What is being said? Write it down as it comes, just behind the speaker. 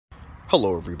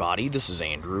Hello everybody, this is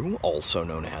Andrew, also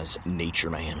known as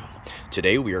NatureMan.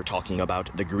 Today we are talking about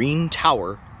the green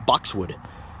Tower Boxwood,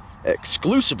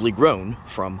 exclusively grown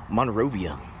from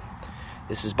Monrovia.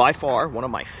 This is by far one of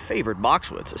my favorite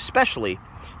boxwoods, especially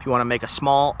if you want to make a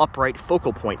small upright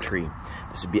focal point tree.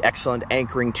 This would be excellent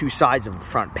anchoring two sides of a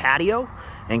front patio,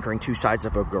 anchoring two sides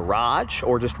of a garage,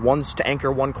 or just ones to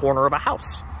anchor one corner of a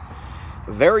house.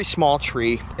 A very small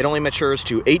tree. It only matures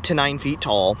to 8 to 9 feet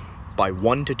tall by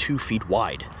 1 to 2 feet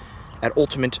wide at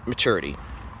ultimate maturity.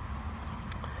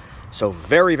 So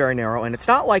very, very narrow, and it's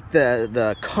not like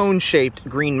the cone-shaped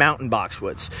green mountain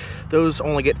boxwoods. Those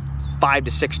only get 5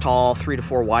 to 6 tall, 3 to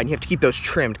 4 wide, and you have to keep those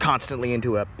trimmed constantly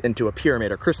into a pyramid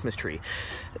or Christmas tree.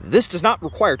 This does not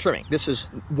require trimming. This is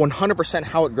 100%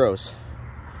 how it grows.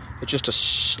 It's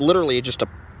just literally just a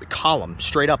column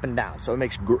straight up and down. So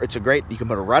it's a great, you can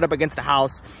put it right up against a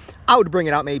house. I would bring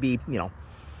it out maybe,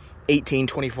 18,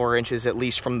 24 inches at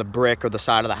least from the brick or the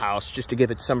side of the house, just to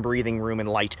give it some breathing room and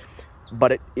light.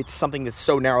 But it's something that's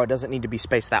so narrow, it doesn't need to be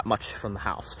spaced that much from the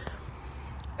house.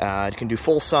 It can do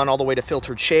full sun all the way to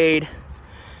filtered shade.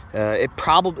 It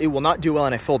probably will not do well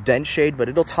in a full dense shade, but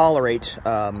it'll tolerate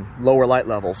lower light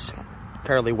levels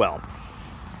fairly well.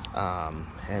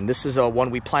 And this is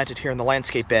one we planted here in the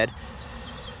landscape bed.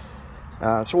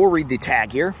 So we'll read the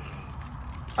tag here.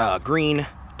 Green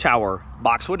Tower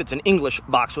Boxwood. It's an English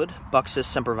boxwood, Buxus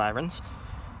sempervirens.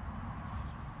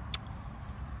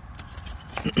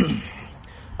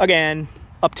 Again,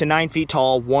 up to 9 feet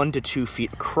tall, 1 to 2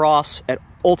 feet across at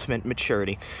ultimate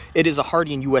maturity. It is a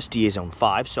hardy in USDA zone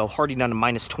 5, so hardy down to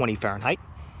 -20 Fahrenheit.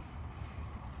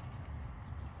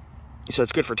 So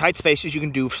it's good for tight spaces. You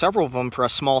can do several of them for a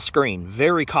small screen.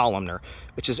 Very columnar,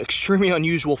 which is extremely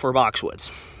unusual for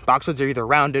boxwoods. Boxwoods are either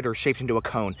rounded or shaped into a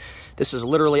cone. This is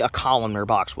literally a columnar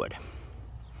boxwood.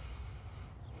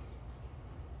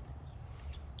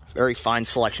 Very fine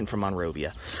selection from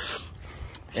Monrovia.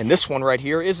 And this one right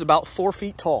here is about 4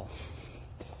 feet tall.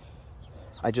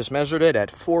 I just measured it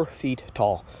at 4 feet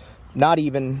tall. Not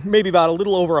even, maybe about a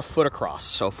little over a foot across.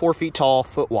 So 4 feet tall,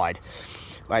 foot wide.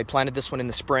 I planted this one in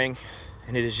the spring,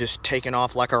 and it has just taken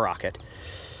off like a rocket.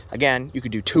 Again, you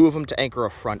could do 2 of them to anchor a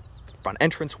front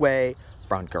entranceway,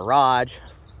 front garage,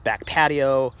 back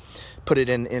patio, put it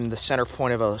in the center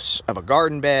point of a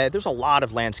garden bed. There's a lot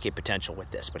of landscape potential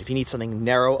with this, but if you need something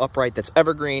narrow, upright, that's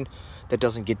evergreen, that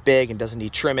doesn't get big and doesn't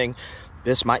need trimming,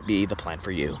 this might be the plant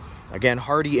for you. Again,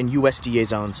 hardy in USDA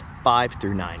zones 5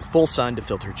 through 9, full sun to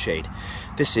filtered shade.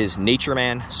 This is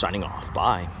NatureMan signing off.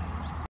 Bye.